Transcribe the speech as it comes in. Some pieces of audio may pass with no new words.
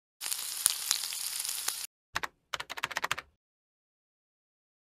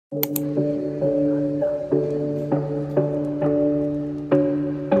You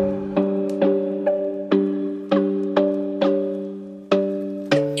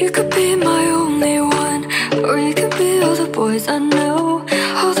could be my only one, or you could be all the boys I know,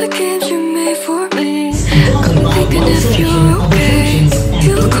 all the games you made for me. Got me thinking if you're okay.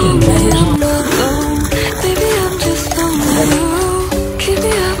 You call me, I'm not alone. Maybe I'm just lonely. Keep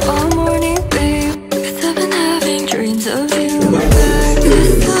me up all morning, babe, 'cause I've been having dreams of you. Back to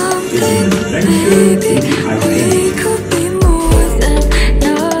something, maybe we could be more than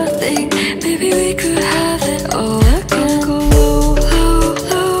nothing. Maybe we could have it all again. Go low, low,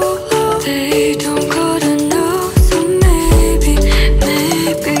 low, low. They don't gotta know, so maybe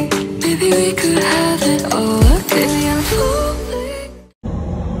we could have it all again. I'm falling.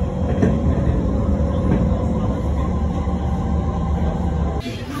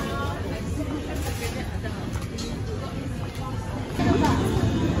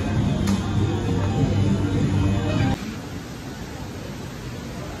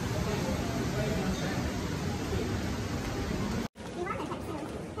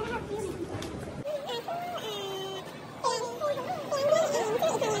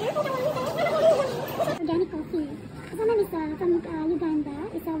 Organic coffee. This one is from Uganda.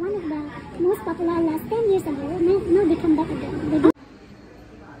 It's one of the most popular last 10 years ago. Now they come back again. They do.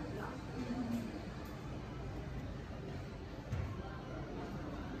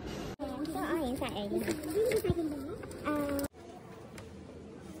 So all inside already.200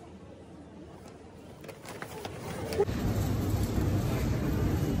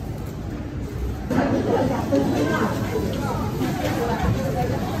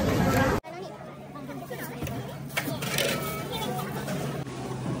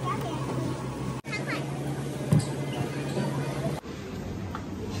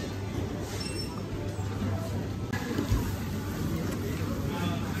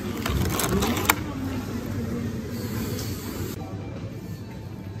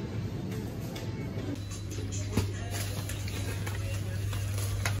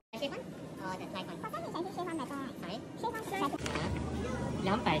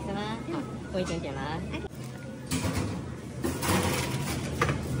是吗？好，多一点点啦。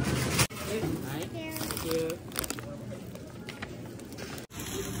Thank you.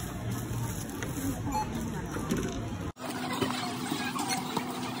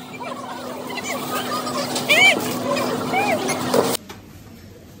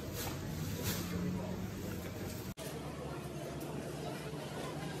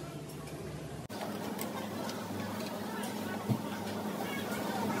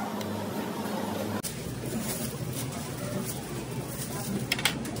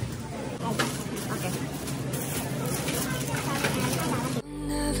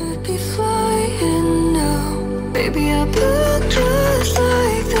 Never be flying now. Baby, I look just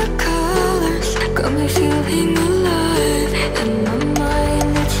like the colors. Got me feeling alive. In my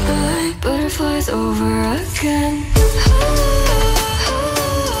mind, it's like butterflies over again.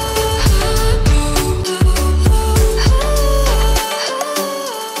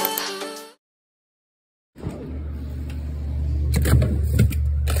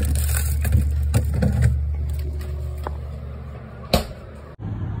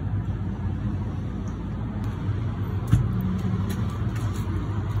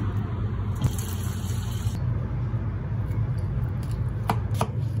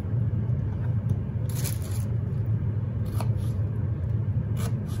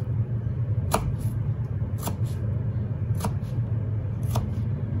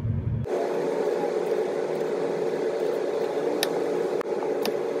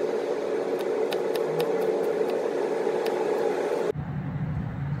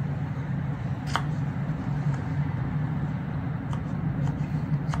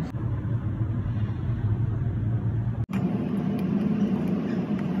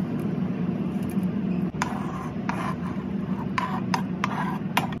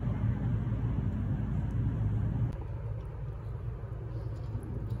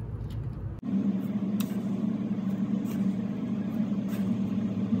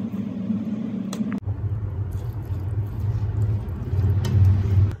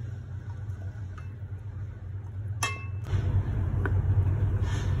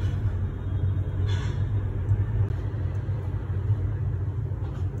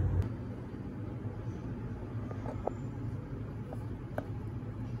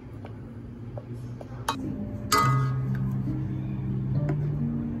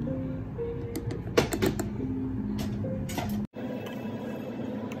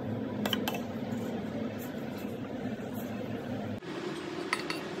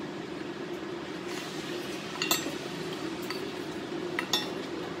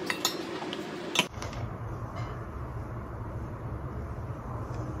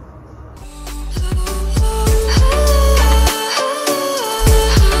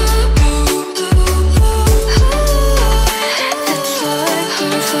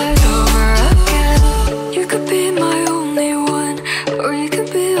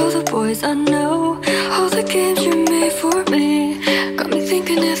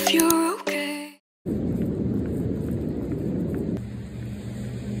 thinking if you're okay.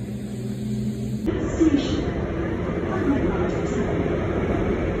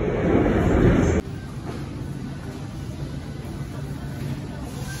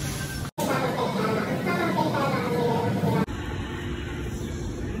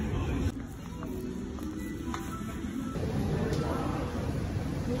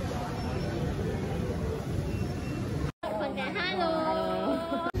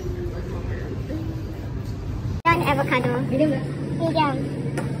 Avocado. Medium. Medium.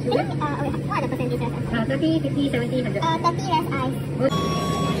 What are the percentages? 30, 50, 70, 100. 30 less ice.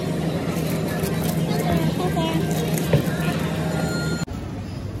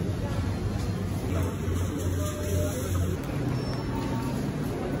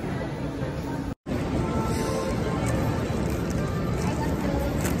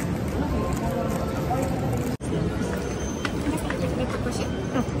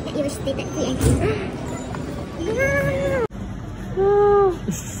 Thank you.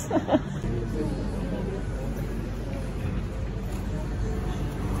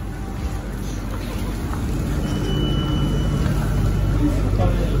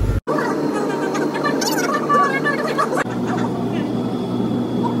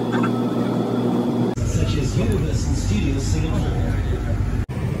 Such as Universal Studios Singapore.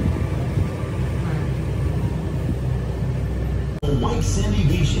 White sandy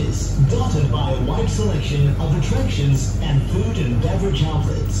beaches, dotted by a wide selection of attractions and food and beverage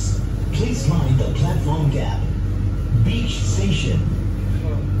outlets. Please mind the platform gap. Beach Station.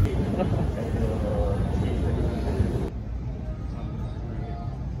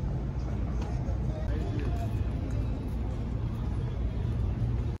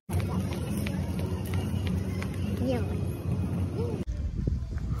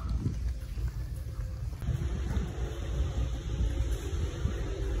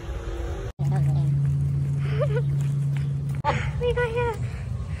 We got here.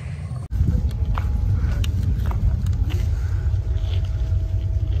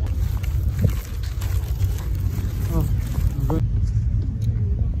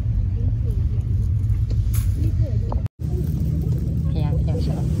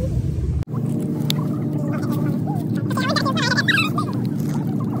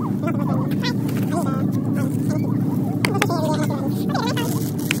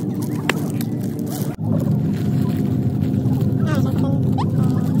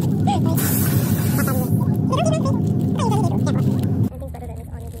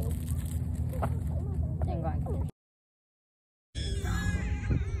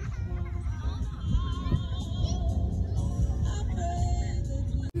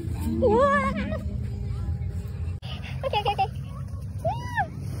 Okay.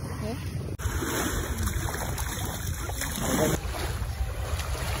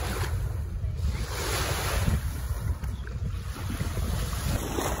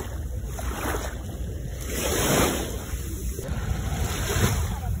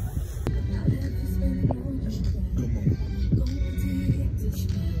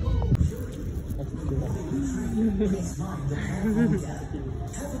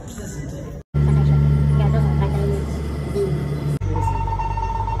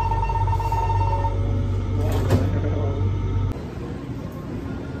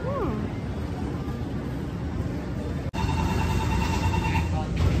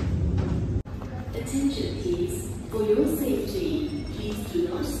 Attention please. For your safety, please do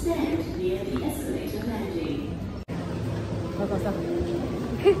not stand near the escalator landing. What I'd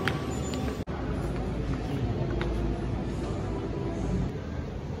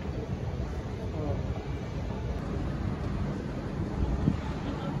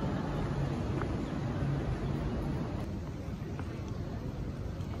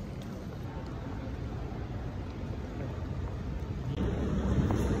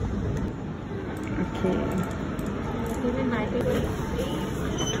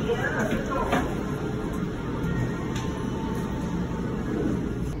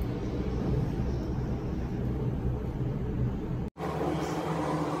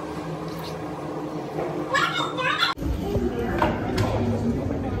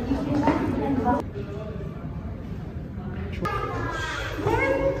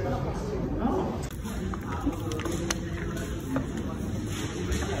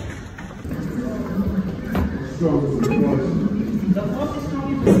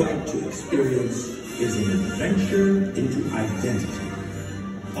like to experience is an adventure into identity.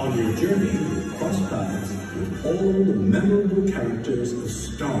 On your journey, you'll cross paths with all the memorable characters of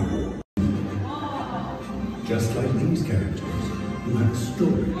Star Wars. Just like these characters, who have a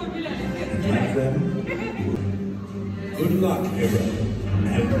story, and like them, good luck, hero.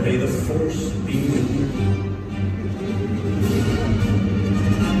 and may the force be with you.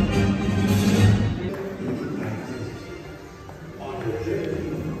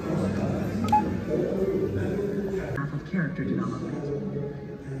 Character development.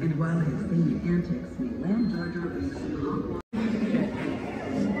 And while his zany antics may land Jar Jar Binks in hot water.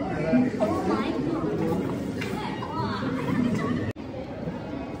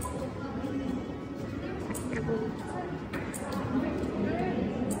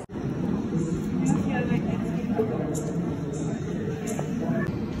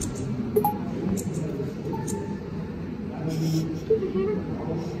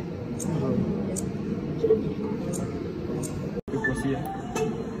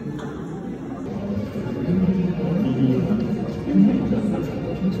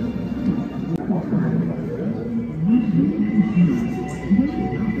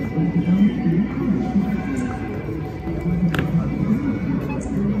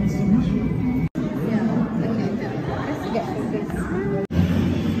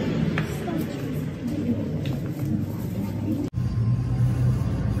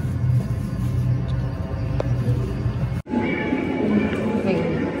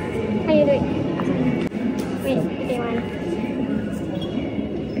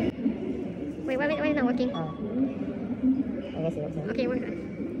 Okay, we're good.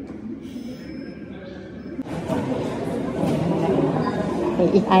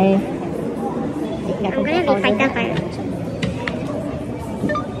 If I'm gonna be fighter fire.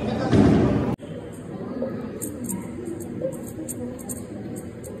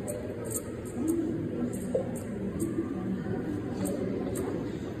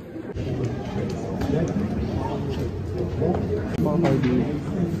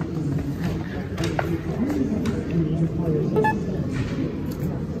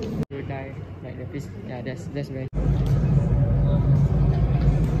 You die like the piece. Yeah, that's very.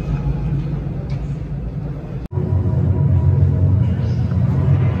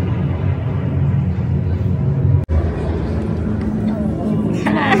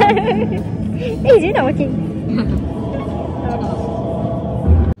 Is it not working?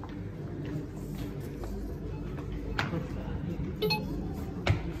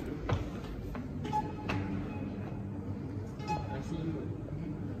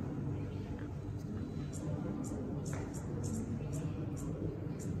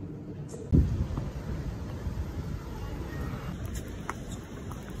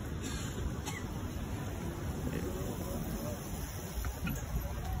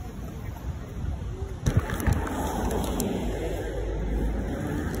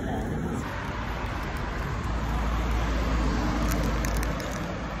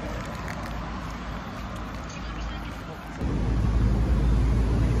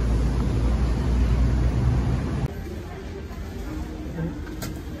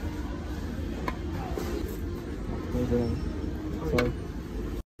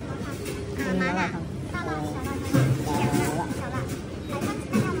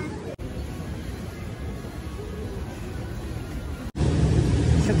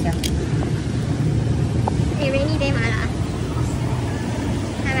 A rainy day mala.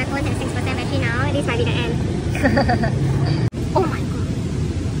 My phone has 6% battery now. This might be the end. Oh my god.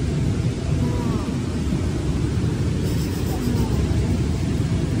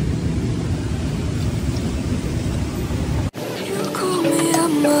 You call me,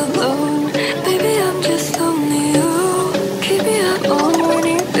 I'm alone. Baby, I'm just lonely. You keep me up all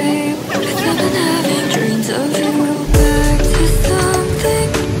morning, babe. Cause I've been having dreams of you. Back to something,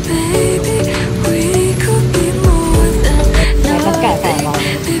 maybe we could be more than nothing.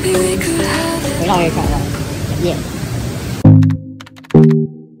 Maybe we could have it. Yeah.